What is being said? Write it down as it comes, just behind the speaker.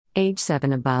Age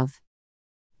 7 above.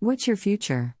 What's your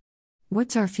future?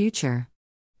 What's our future?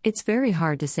 It's very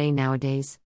hard to say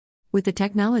nowadays. With the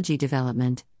technology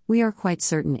development, we are quite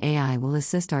certain AI will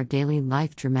assist our daily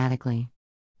life dramatically.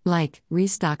 Like,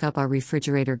 restock up our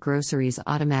refrigerator groceries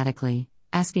automatically,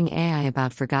 asking AI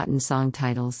about forgotten song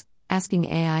titles,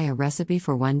 asking AI a recipe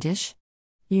for one dish.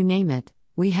 You name it,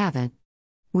 we have it.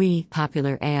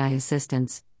 Popular AI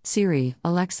assistants, Siri,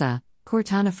 Alexa,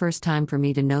 Cortana. First time for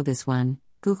me to know this one,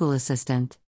 Google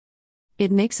Assistant.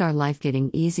 It makes our life getting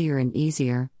easier and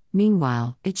easier.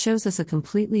 Meanwhile, it shows us a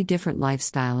completely different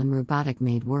lifestyle in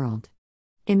robotic-made world.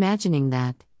 Imagining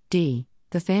that, the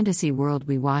fantasy world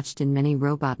we watched in many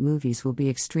robot movies will be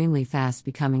extremely fast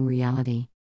becoming reality.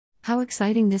 How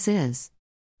exciting this is!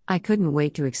 I couldn't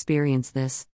wait to experience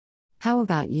this. How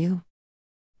about you?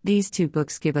 These two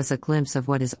books give us a glimpse of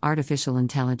what is artificial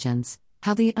intelligence,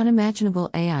 how the unimaginable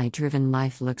AI-driven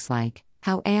life looks like,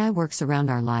 how AI works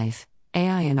around our life,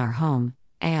 AI in our home,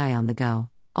 AI on the go.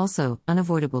 Also,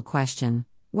 unavoidable question,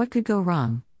 what could go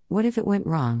wrong? What if it went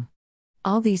wrong?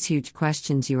 All these huge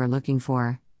questions you are looking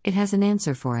for, it has an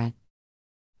answer for it.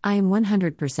 I am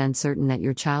 100% certain that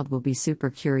your child will be super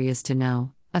curious to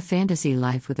know, a fantasy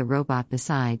life with a robot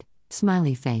beside,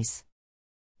 smiley face.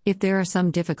 If there are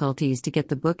some difficulties to get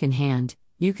the book in hand,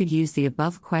 you could use the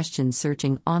above questions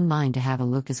searching online to have a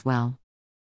look as well.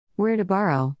 Where to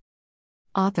borrow?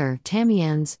 Author Tammy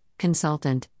Enns,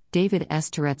 consultant David S.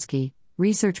 Turetsky,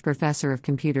 research professor of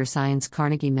computer science,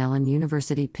 Carnegie Mellon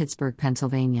University, Pittsburgh,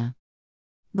 Pennsylvania.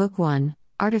 Book 1,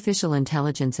 Artificial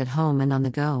Intelligence at Home and on the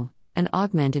Go, an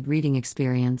Augmented Reading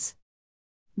Experience.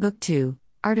 Book 2,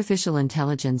 Artificial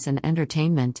Intelligence and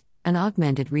Entertainment, an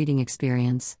Augmented Reading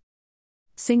Experience.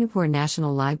 Singapore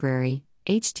National Library,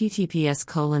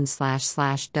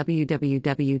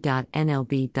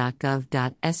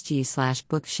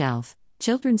 https://www.nlb.gov.sg/bookshelf,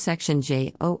 Children's Section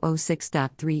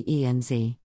J006.3 ENZ.